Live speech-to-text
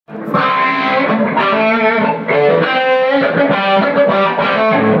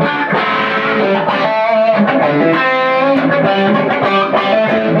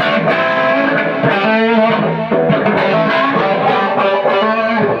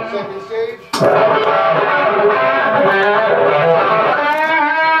second stage.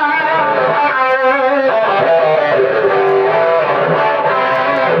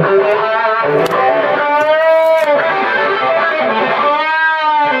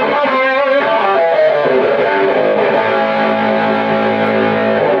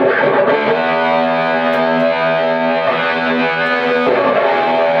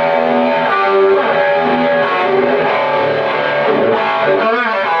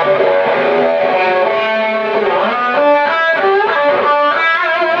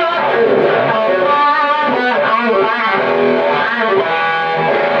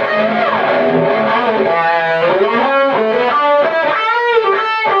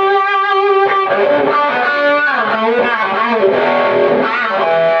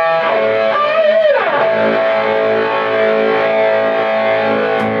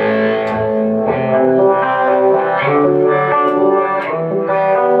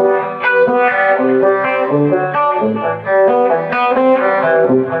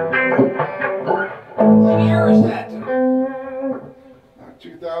 What year is that?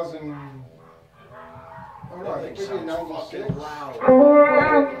 2000. Oh no, I think we did 96.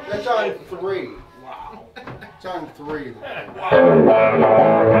 Wow. That's on 3. Wow. It's on 3.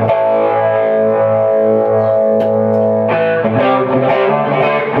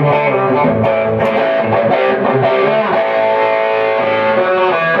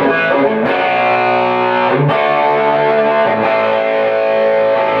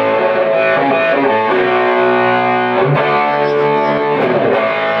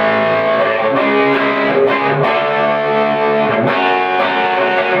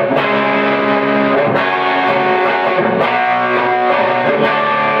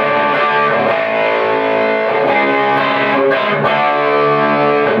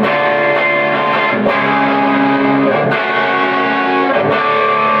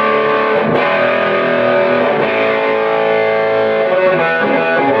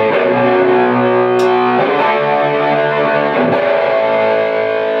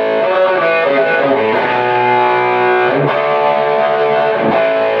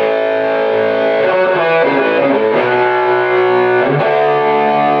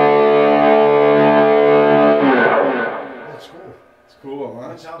 Cool, huh?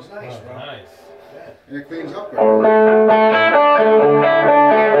 That sounds nice, bro. Nice. Yeah. And it cleans up better.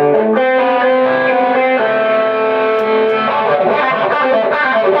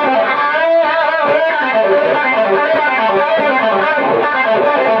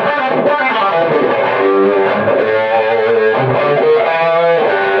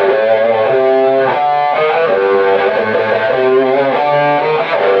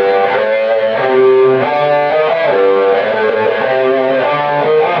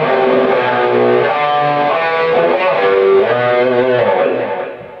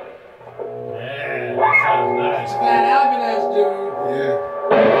 That's Van Albanese, dude. Yeah.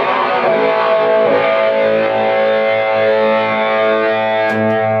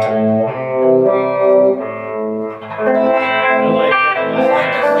 I like I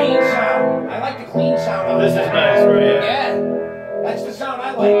like the clean sound. I like the clean sound of This it. is nice, right? Yeah. That's the sound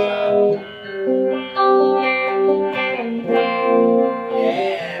I like, John.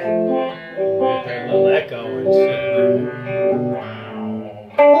 Yeah. Get that little echo and shit.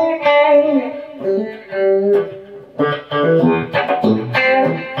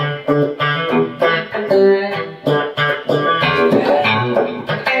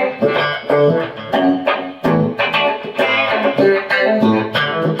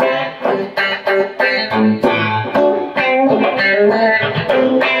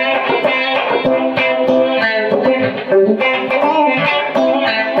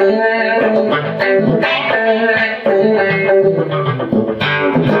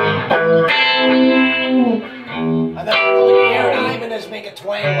 I thought Van Albanese make a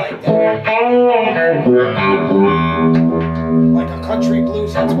twang like that. Like a country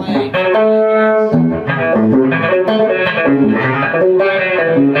blues twang.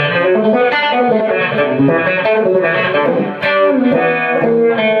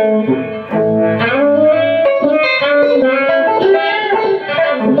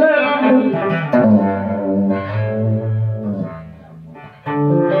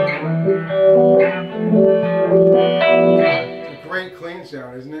 It's a great clean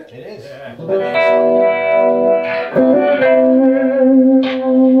sound, isn't it? It is. Yeah.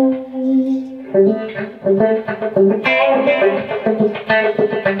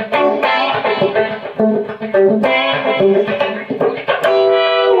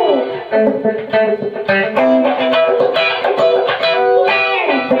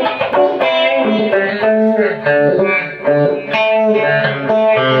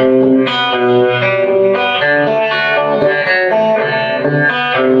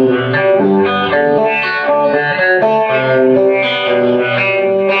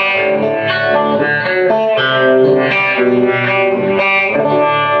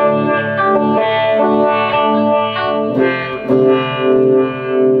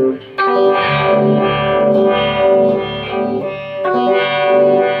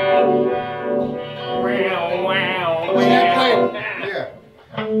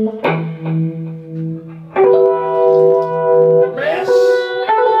 Yes.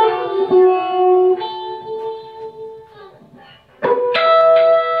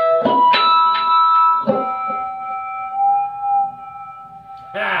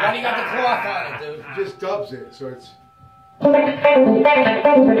 Why do you got the cloth on it, dude? It just dubs it, so it's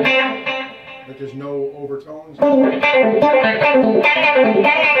like there's no overtones.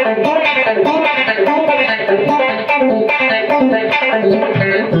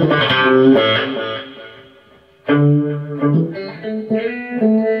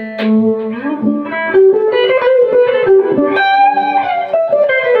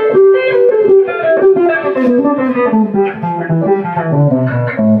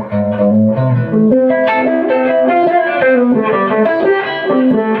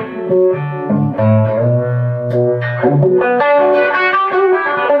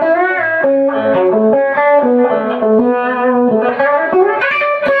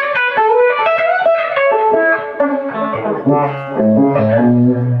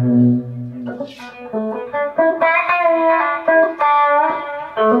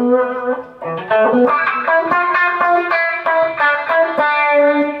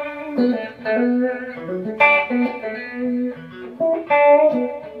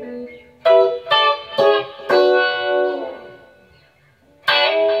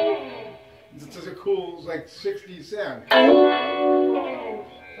 It's just a cool, like 60s sound.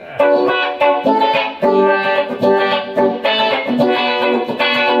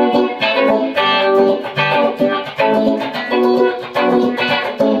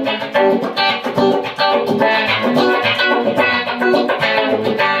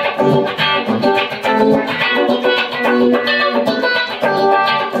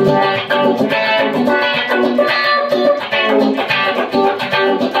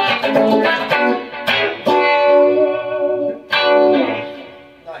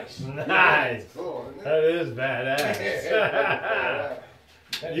 Nice. Cool, isn't it? That is badass.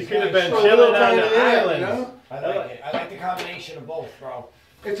 You could have nice. been chilling on the You island. know? I like it. I like the combination of both, bro.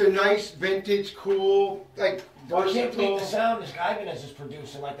 It's a nice, vintage, cool, like I can't believe versatile. the sound this Ibanez is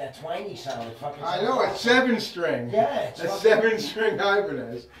producing, like that twangy sound. It fucking I sounds know, it's awesome. 7-string. Yeah, it's a fucking- 7-string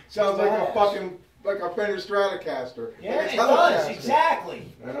Ibanez. Sounds like a badass. fucking, like a Fender Stratocaster. Yeah, like a it does, Telecaster.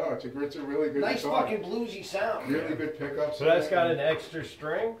 exactly. I know, it's a really good Nice guitar. fucking bluesy sound. Really good pickups. So that's got an extra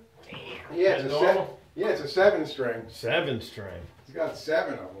string? Yeah, it's Is a it normal? it's a 7-string. 7-string. It's got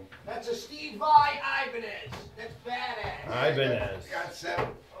 7 of them. That's a Steve Vai Ibanez. That's badass. Ibanez. Got 7.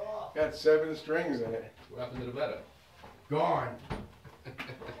 Oh. Got 7 strings in it. What happened to the Vetta? Gone.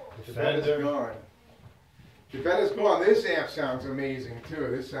 The Vetta's Fender. gone. The Vetta's gone. This amp sounds amazing too.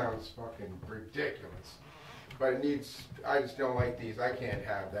 This sounds fucking ridiculous. But it needs, I just don't like these. I can't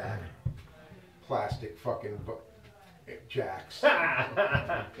have that plastic fucking jacks.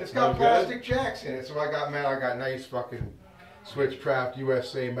 It's got No plastic jacks in it, so I got nice fucking Switchcraft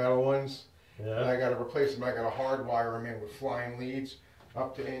USA metal ones. And Yeah. I got to replace them. I got to hardwire them in with flying leads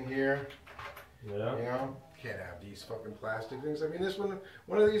up to in here. Yeah. You know, can't have these fucking plastic things. I mean, this one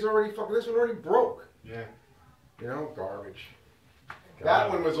of these already fucking. This one already broke. Yeah. You know, garbage. That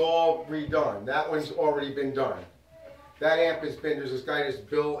one was all redone. That one's already been done. That amp has been. There's this guy, this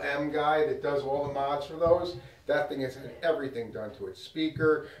Bill M guy that does all the mods for those. That thing has had everything done to it.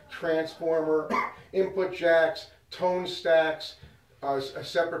 Speaker, transformer, input jacks, tone stacks, a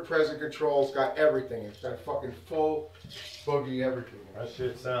separate present control. It's got everything. It's got fucking full boogie everything. That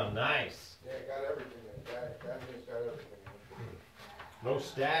shit sound nice. Yeah, it got everything. That thing's got everything. No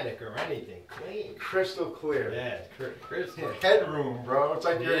static or anything. Clean. Crystal clear. Yeah, crystal. Headroom, bro. It's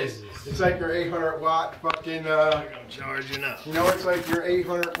like your Jesus. it's like your 800 watt fucking I'm charging up. you know, it's like your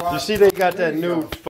 800 watt. You see they got that new